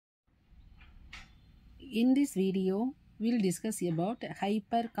In this video, we'll discuss about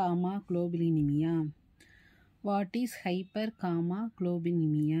hypergammaglobulinemia. What is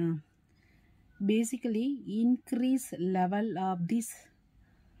hypergammaglobulinemia? Basically, increased level of this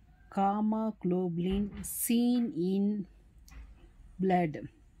gamma globulin seen in blood.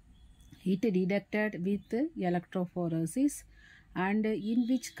 It detected with electrophoresis, and in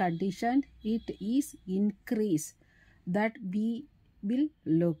which condition it is increased, that we will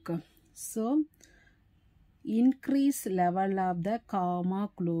look. So, increased level of the gamma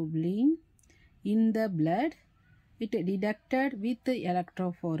globulin in the blood, it detected with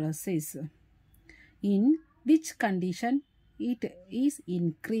electrophoresis. In which condition it is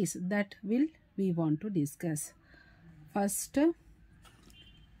increased, that will we want to discuss. First,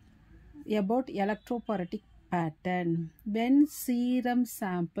 about electrophoretic pattern. When serum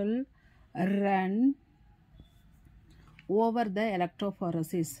sample run over the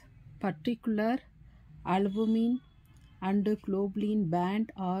electrophoresis, particular albumin and globulin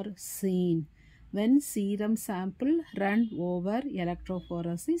band are seen. When serum sample run over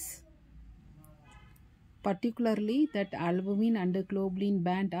electrophoresis, particularly that albumin and globulin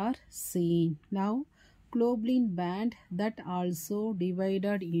band are seen. Now, globulin band that also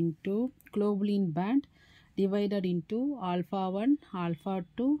divided into alpha 1, alpha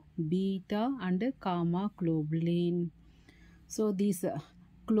 2, beta and gamma globulin. So, this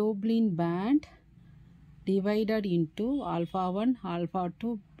globulin band divided into alpha 1, alpha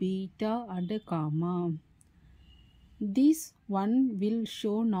 2, beta and gamma. This one will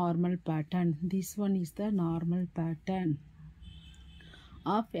show normal pattern. This one is the normal pattern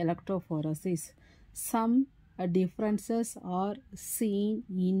of electrophoresis. Some differences are seen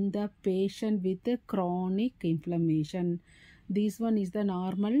in the patient with chronic inflammation. This one is the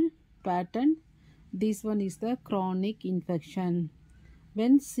normal pattern. This one is the chronic infection.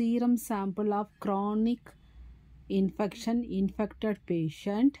 When serum sample of chronic infected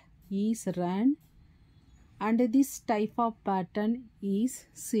patient is run, and this type of pattern is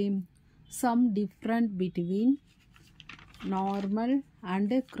same. Some difference between normal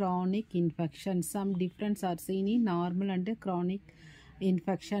and chronic infection. Some difference are seen in normal and chronic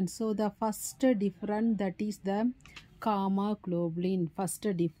infection. So the first difference, that is the gamma globulin. First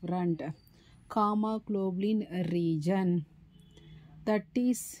different gamma globulin region, that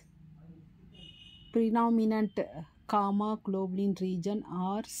is predominant gamma globulin region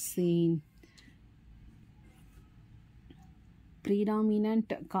are seen.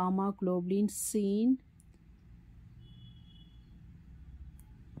 Predominant gamma globulin seen.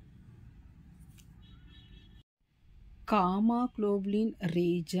 Gamma globulin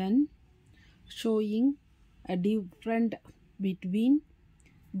region showing a difference between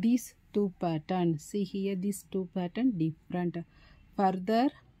these two patterns. See here, these two patterns different. Further,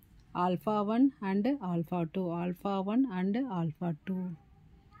 alpha 1 and alpha 2, alpha 1 and alpha 2.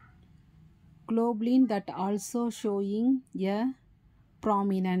 Globulin that also showing a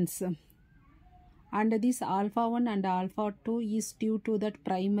prominence, and this alpha 1 and alpha 2 is due to that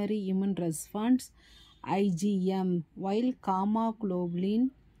primary immune response IgM, while gamma globulin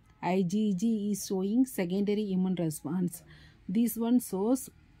IgG is showing secondary immune response. This one shows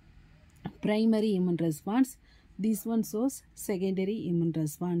primary immune response, this one shows secondary immune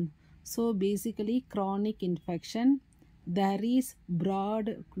response. So basically, chronic infection, there is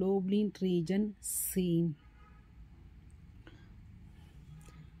broad globulin region seen.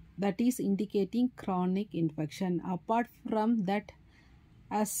 That is indicating chronic infection. Apart from that,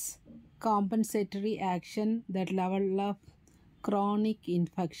 as compensatory action, that level of chronic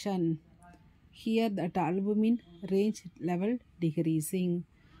infection, here that albumin range level decreasing.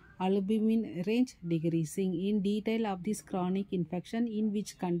 Albumin range decreasing. In detail of this chronic infection, in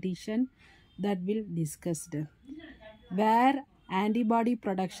which condition, that will discussed. Where antibody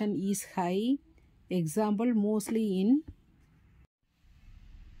production is high, example mostly in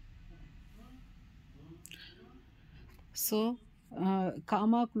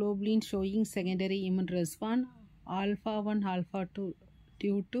gamma globulin showing secondary immune response, alpha 1, alpha 2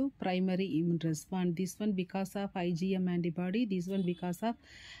 due to primary immune response. This one because of IgM antibody, this one because of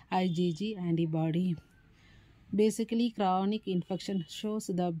IgG antibody. Basically, chronic infection shows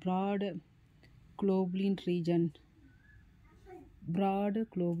the broad globulin region.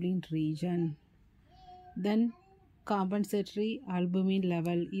 Then compensatory albumin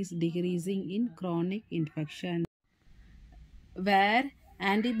level is decreasing in chronic infection. Where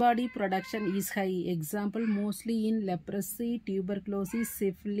antibody production is high, example mostly in leprosy, tuberculosis,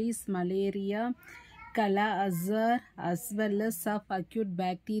 syphilis, malaria, Kala-Azar, as well as of acute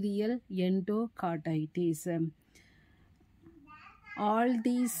bacterial endocarditis. All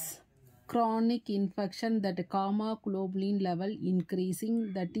these chronic infection, that gamma globulin level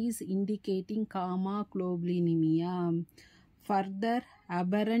increasing, that is indicating gamma globulinemia. Further,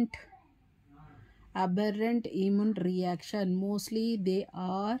 aberrant immune reaction, mostly they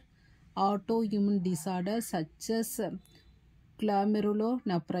are autoimmune disorders such as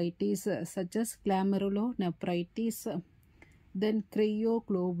glomerulonephritis, then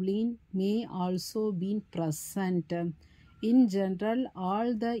cryoglobulin may also be present. In general,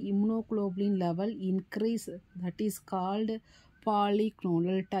 all the immunoglobulin level increase, that is called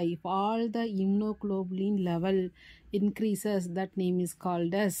polyclonal type. All the immunoglobulin level increases, that name is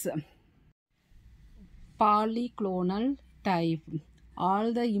called as polyclonal type.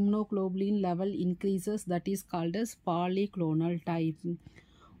 All the immunoglobulin level increases, that is called as polyclonal type.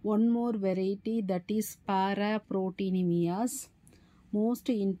 One more variety, that is paraproteinemias. Most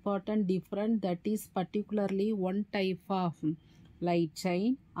important difference, that is particularly one type of light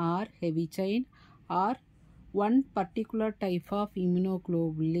chain or heavy chain, or one particular type of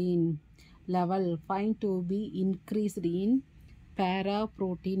immunoglobulin level find to be increased in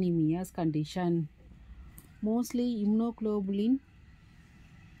paraproteinemias condition. Mostly immunoglobulin,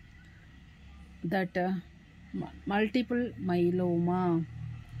 that multiple myeloma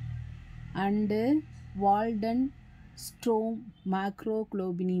and Waldenstrom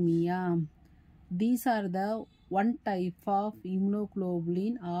macroglobulinemia. These are the one type of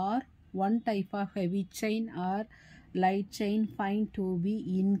immunoglobulin or one type of heavy chain or light chain find to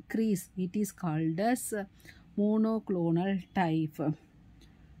be increased. It is called as monoclonal type.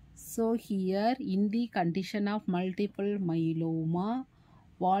 So here in the condition of multiple myeloma,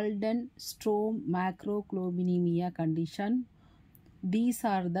 Waldenstrom macroglobulinemia condition, these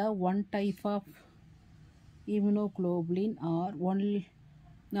are the one type of immunoglobulin or one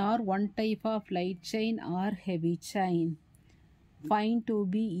type of light chain or heavy chain find to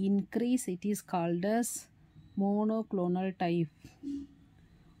be increased. It is called as monoclonal type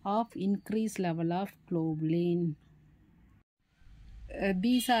of increased level of globulin.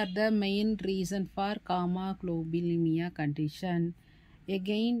 These are the main reason for gamma globulinemia condition.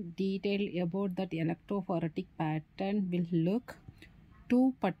 Again, detail about that electrophoretic pattern will look.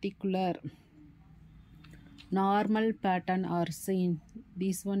 Two particular normal pattern are seen.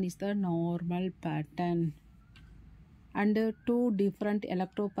 This one is the normal pattern, and two different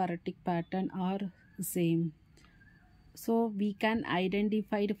electrophoretic pattern are same. So we can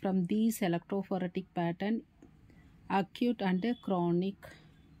identify from these electrophoretic pattern acute and chronic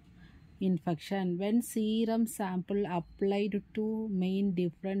infection. When serum sample applied to main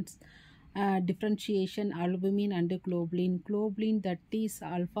differentiation albumin and globulin, that is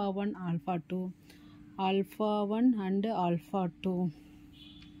alpha 1, alpha 2, alpha 1 and alpha 2,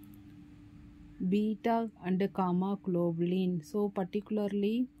 beta and gamma globulin. So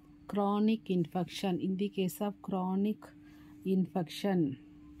particularly chronic infection, in the case of chronic infection,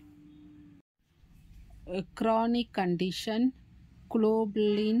 chronic condition,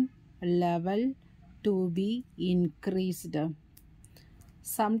 globulin level to be increased.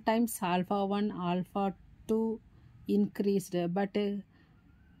 Sometimes alpha 1, alpha 2 increased, but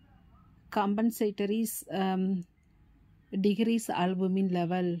compensatory decrease albumin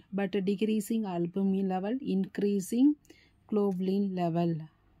level, but decreasing albumin level, increasing globulin level,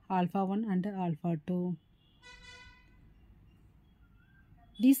 alpha 1 and alpha 2.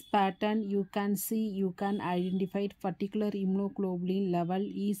 This pattern you can see, you can identify particular immunoglobulin level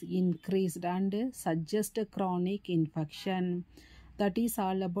is increased and suggest chronic infection. That is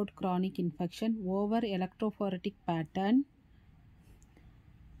all about chronic infection over electrophoretic pattern.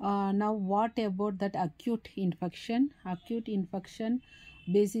 Now what about that acute infection? Acute infection,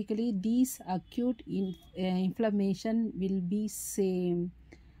 basically these acute inflammation will be same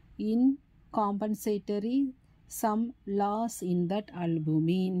in compensatory some loss in that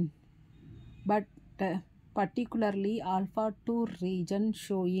albumin, but particularly alpha 2 region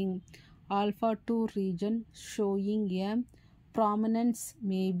showing a prominence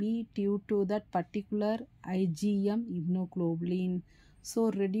may be due to that particular IgM immunoglobulin.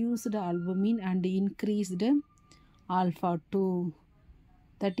 So reduced albumin and increased alpha 2,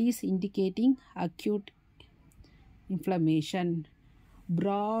 that is indicating acute inflammation.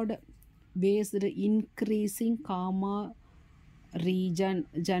 Broad based increasing gamma region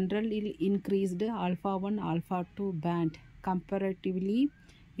generally increased alpha 1 alpha 2 band, comparatively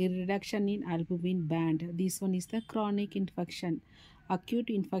a reduction in albumin band. This one is the chronic infection. Acute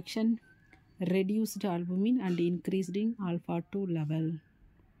infection reduced albumin and increased in alpha 2 level.